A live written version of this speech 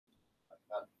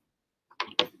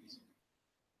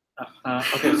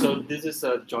Okay, so this is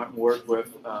a joint work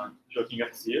with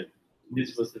JuMP-dev.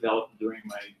 This was developed during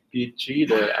my PhD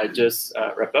that I just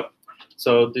wrapped up.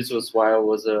 So this was while I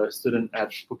was a student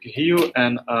at PUC-Rio,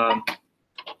 and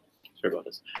sorry about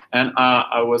this. And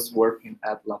I was working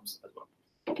at LUMS as well.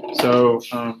 So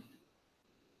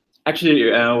actually,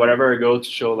 wherever I go to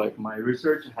show like my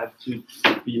research, I have to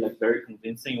be like very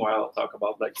convincing while I talk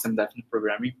about like semi-definite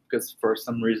programming, because for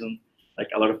some reason, like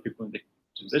a lot of people in the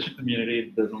transition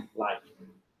community doesn't like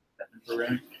definite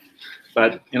programming.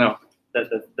 But you know,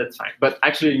 that's fine. But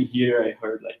actually, here I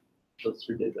heard like those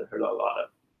 3 days, I heard a lot of.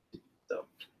 So,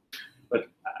 but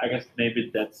I guess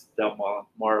maybe that's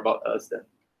more about us than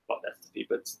about STP,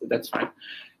 but that's fine.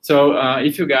 So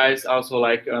if you guys also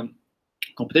like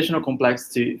computational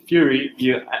complexity theory,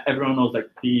 everyone knows like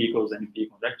P equals NP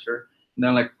conjecture. And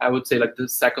then like I would say like the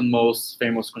second most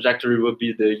famous conjecture would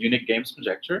be the unique games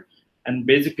conjecture. And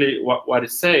basically what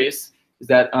it says is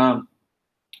that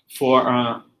for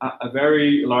a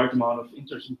very large amount of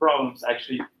interesting problems,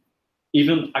 actually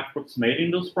even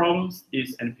approximating those problems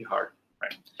is NP hard,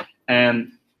 right?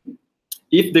 And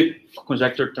if the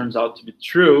conjecture turns out to be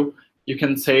true, you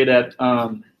can say that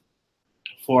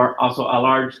for also a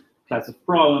large class of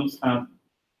problems,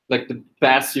 like the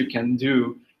best you can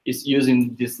do is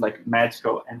using this like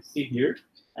magical NC here.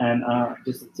 And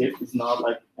this tip is not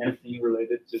like anything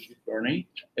related to deep learning,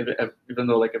 even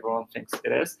though like everyone thinks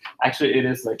it is. Actually, it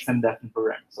is like semi-definite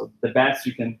programming. So the best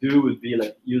you can do would be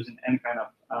like using any kind of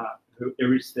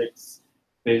heuristics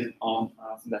based on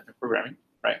semi-definite programming,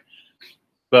 right?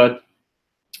 But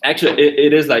actually,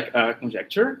 it is like a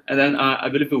conjecture. And then I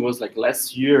believe it was like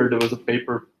last year there was a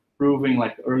paper proving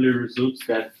like early results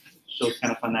that shows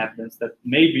kind of an evidence that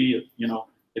maybe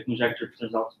the conjecture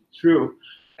turns out to be true.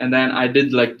 And then I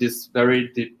did like this very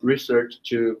deep research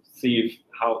to see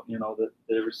how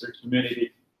the research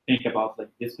community think about like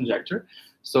this conjecture.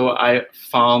 So I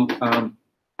found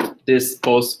this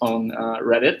post on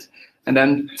Reddit, and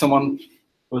then someone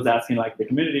was asking like the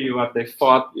community what they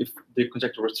thought if the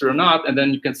conjecture was true or not, and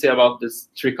then you can see about these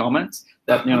 3 comments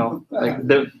that like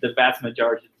the vast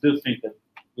majority do think that it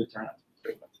will turn out to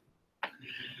be true.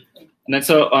 And then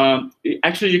so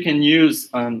actually you can use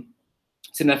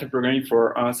semi-definite programming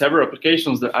for several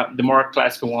applications. The more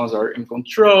classical ones are in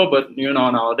control, but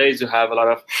nowadays you have a lot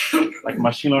of like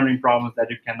machine learning problems that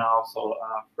you can also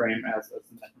frame as a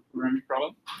semi-definite programming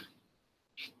problem.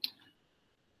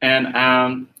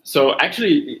 And so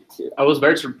actually, I was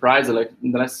very surprised that like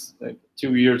in the last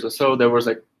 2 years or so, there was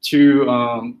like two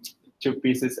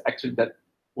pieces actually that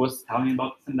was telling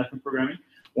about semi-definite programming.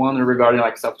 One regarding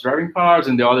like self-driving cars,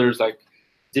 and the other is like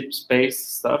deep space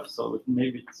stuff. So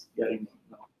maybe it's getting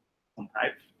some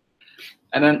hype.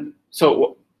 And then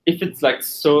so if it's like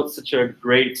such a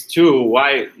great tool,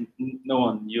 why no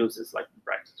one uses like in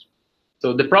practice?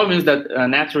 So the problem is that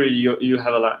naturally you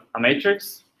have a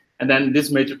matrix. And then this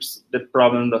matrix, the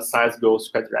problem, the size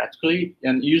goes quadratically,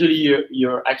 and usually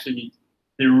you're actually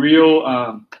the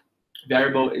real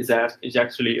variable is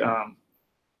actually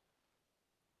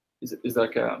is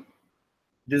like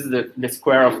this is the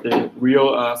square of the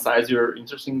real size you're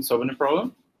interested in solving the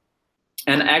problem,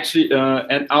 and actually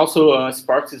and also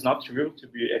Sparks is not trivial to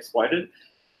be exploited.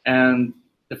 And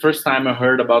the first time I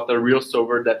heard about the real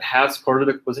solver that has quarter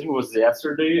decomposition was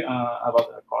yesterday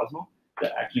about Cosmo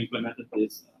that actually implemented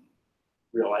this.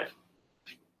 Real life.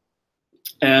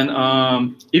 And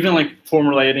even like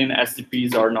formulating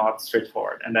SDPs are not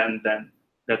straightforward. And then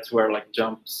that's where like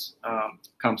JuMPs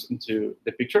comes into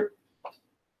the picture.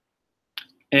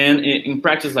 And in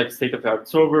practice, like state-of-the-art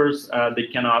solvers, they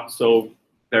cannot solve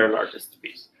very large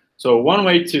SDPs. So one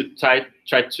way to try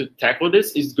to tackle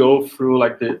this is go through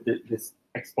like this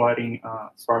exploiting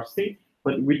sparsity.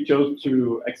 But we chose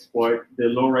to exploit the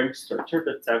low-rank structure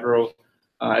that several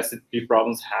SDP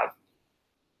problems have.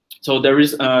 So there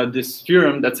is this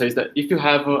theorem that says that if you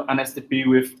have an SDP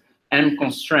with m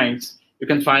constraints, you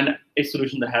can find a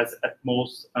solution that has at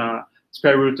most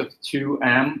square root of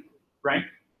 2m rank,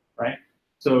 right?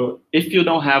 So if you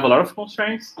don't have a lot of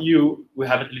constraints, you will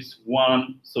have at least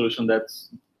one solution that's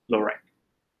low rank.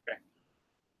 Okay.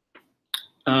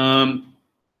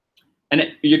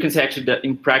 And you can say actually that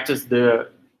in practice,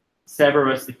 the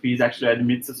several SDPs actually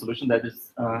admits a solution that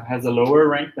is, has a lower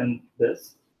rank than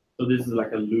this. So this is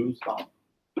like a loose bound.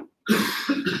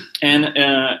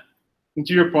 And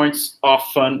interior points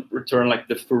often return like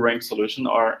the full rank solution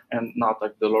and not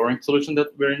like the low rank solution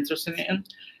that we're interested in.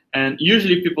 And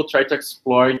usually people try to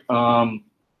exploit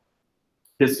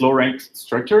this low rank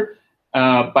structure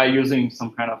by using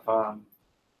some kind of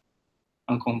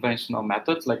unconventional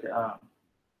methods like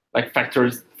like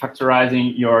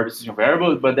factorizing your decision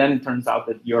variable, but then it turns out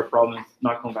that your problem is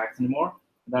not convex anymore.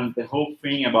 Then the whole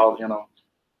thing about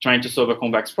trying to solve a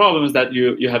convex problem is that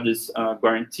you have these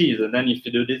guarantees, and then if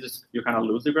you do this, you kind of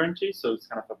lose the guarantee, so it's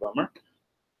kind of a bummer.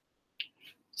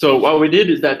 So what we did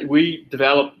is that we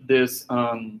developed this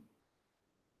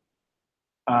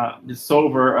this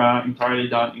solver entirely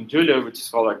done in Julia, which is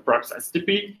called like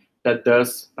ProxSDP, that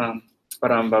does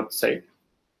what I'm about to say.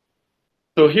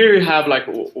 So here you have like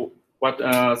what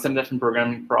semidefinite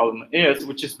programming problem is,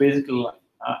 which is basically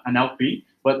an LP,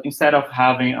 but instead of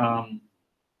having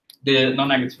the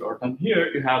non-negative order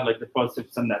here, you have like the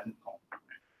positive semidefinite column.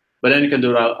 But then you can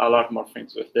do a lot more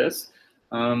things with this.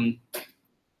 And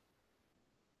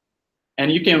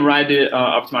you can write the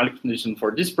optimality condition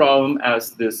for this problem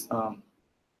as this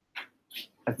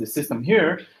system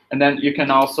here, and then you can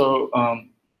also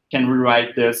can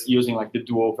rewrite this using like the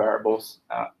dual variables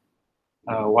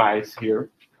y's here.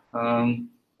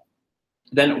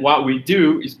 Then what we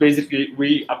do is basically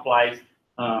we apply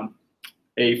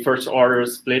a first order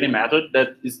splitting method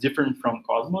that is different from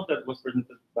Cosmo that was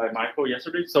presented by Michael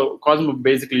yesterday. So Cosmo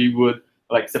basically would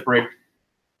like separate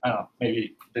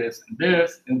maybe this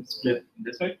and split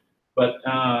this way. But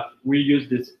we use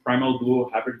this primal dual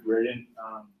hybrid gradient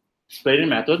splitting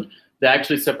method that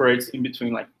actually separates in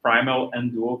between like primal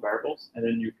and dual variables, and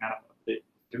then you kind of update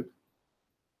the two.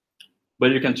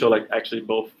 But you can show like actually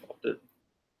both of the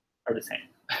are the same.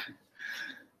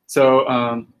 So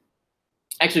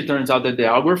actually, it turns out that the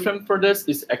algorithm for this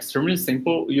is extremely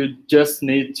simple. You just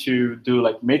need to do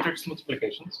like matrix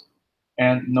multiplications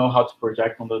and know how to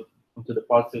project onto the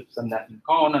positive semidefinite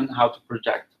column and how to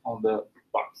project on the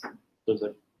box. Those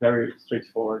are very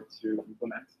straightforward to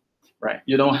implement, right?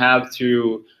 You don't have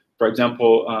to, for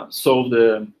example, solve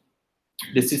the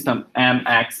system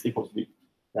mx equals b.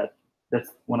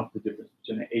 That's one of the differences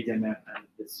between ADMM and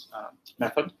this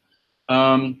method.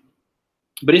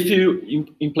 But if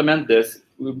you implement this,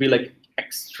 it will be like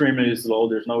extremely slow.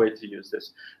 There's no way to use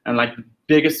this. And like the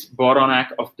biggest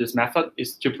bottleneck of this method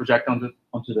is to project onto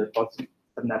the positive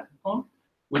semidefinite column,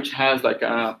 which has like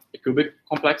a cubic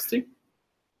complexity.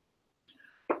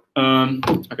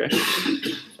 Okay.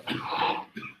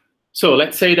 So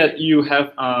let's say that you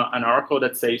have an oracle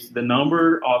that says the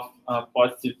number of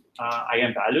positive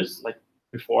eigenvalues, like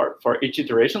before, for each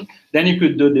iteration. Then you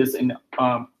could do this in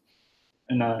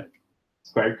a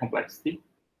squared complexity,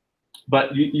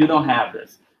 but you don't have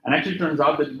this. And actually, it turns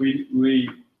out that we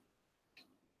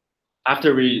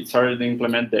after we started to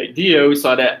implement the idea, we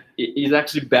saw that it is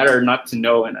actually better not to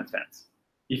know in advance.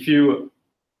 If you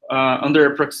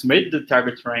under approximate the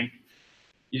target rank,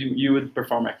 you would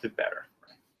perform actually better.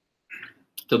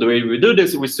 So the way we do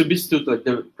this, we substitute like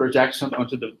the projection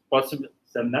onto the positive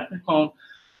semidefinite column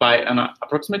by an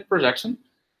approximate projection.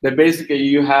 That basically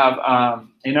you have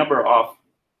a number of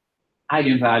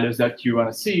eigenvalues that you want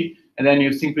to see, and then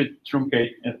you simply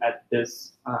truncate it at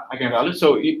this eigenvalue.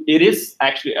 So it is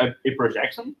actually a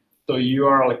projection. So you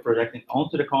are like projecting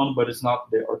onto the column, but it's not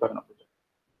the orthogonal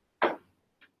projection.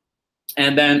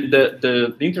 And then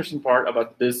the interesting part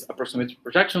about this approximate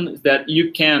projection is that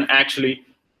you can actually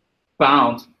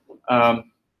bound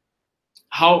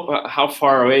how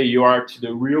far away you are to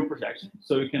the real projection.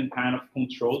 So you can kind of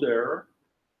control the error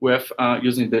with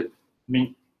using the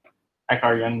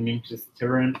Icarian-Minch's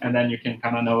theorem, and then you can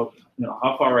kind of know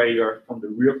how far away you are from the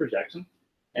real projection.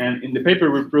 And in the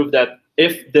paper, we proved that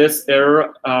if this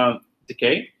error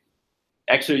decay,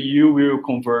 actually you will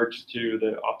converge to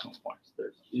the optimal points.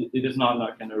 It is not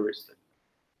like an heuristic.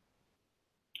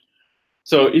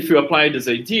 So if you apply this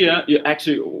idea, you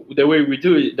actually, the way we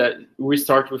do it, that we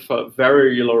start with a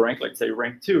very low rank, like say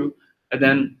rank 2, and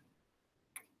then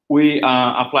we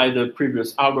apply the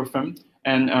previous algorithm.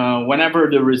 And whenever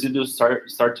the residuals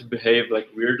start to behave like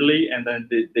weirdly, and then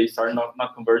they start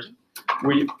not converging,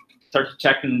 we start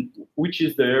checking which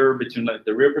is the error between like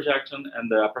the real projection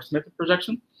and the approximated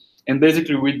projection. And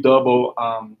basically we double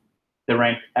the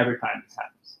rank every time this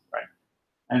happens, right?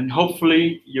 And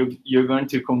hopefully you're going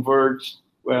to converge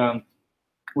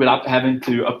without having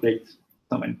to update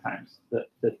so many times the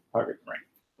target rank,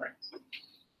 right?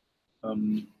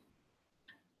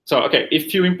 So okay,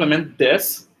 if you implement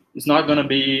this, it's not going to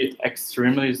be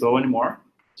extremely slow anymore.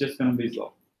 It's just going to be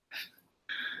slow.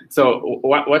 So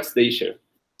what's the issue?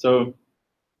 So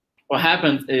what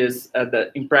happens is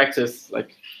that in practice,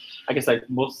 like I guess like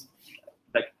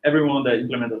everyone that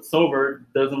implements a solver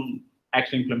doesn't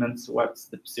actually implement what's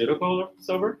the pseudocode of the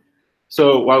solver.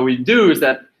 So what we do is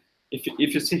that if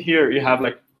you see here, you have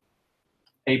like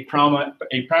a primal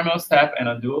step and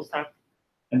a dual step,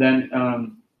 and then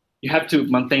you have to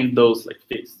maintain those like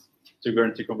fixed to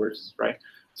guarantee convergence, right?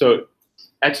 So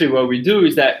actually what we do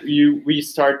is that we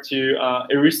start to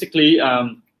heuristically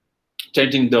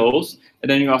changing those, and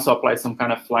then you also apply some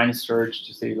kind of line search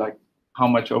to see like how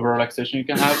much over relaxation you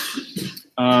can have,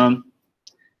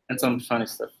 and some funny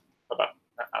stuff about.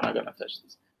 I'm not gonna touch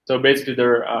this. So basically,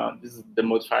 this is the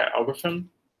modifier algorithm,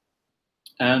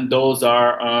 and those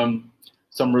are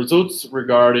some results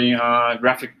regarding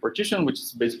graphic partition, which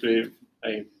is basically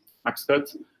a max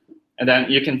cut, and then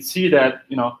you can see that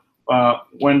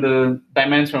when the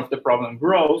dimension of the problem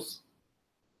grows,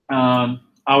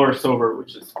 our solver,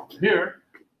 which is here,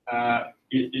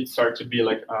 it starts to be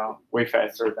like way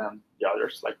faster than the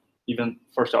others, like even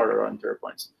first order on 0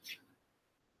 points.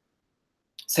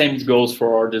 Same goes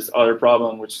for this other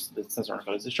problem, which is the sensor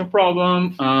localization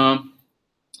problem.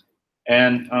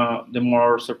 And the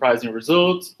more surprising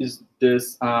result is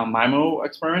this MIMO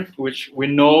experiment, which we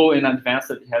know in advance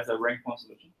that it has a rank 1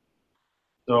 solution.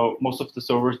 So most of the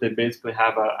solvers, they basically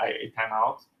have a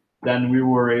timeout. Then we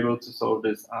were able to solve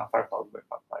this 5,000 by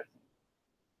 5,000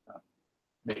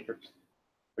 matrix,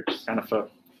 which is kind of for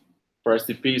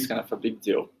SDP is kind of a big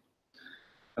deal.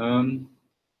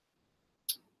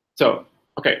 So,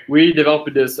 okay, we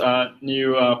developed this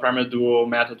new primary dual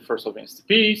method for solving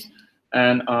STPs,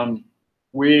 and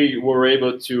we were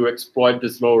able to exploit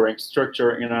this low rank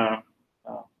structure in a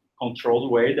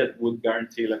controlled way that would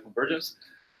guarantee like convergence.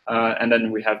 And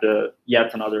then we have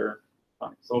yet another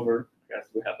solver. I guess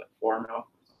we have like 4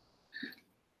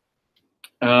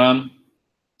 now.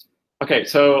 Okay,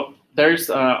 so there's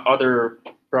other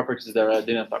properties that I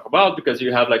didn't talk about, because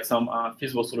you have like some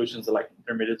feasible solutions, like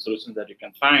intermediate solutions that you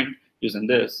can find using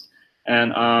this.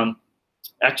 And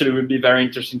actually, it would be very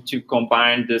interesting to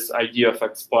combine this idea of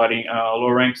exploiting low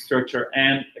rank structure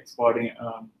and exploiting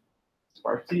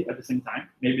sparsity at the same time.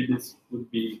 Maybe this would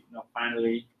be,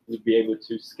 finally, would be able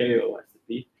to scale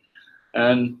SDP.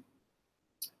 And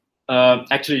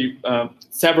actually,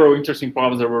 several interesting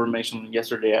problems that were mentioned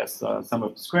yesterday as sum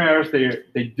of the squares,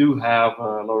 they do have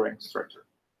a low rank structure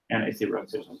and AC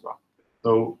relaxation as well.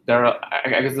 So there are,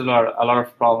 I guess there are a lot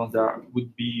of problems that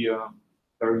would be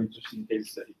very interesting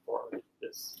case study for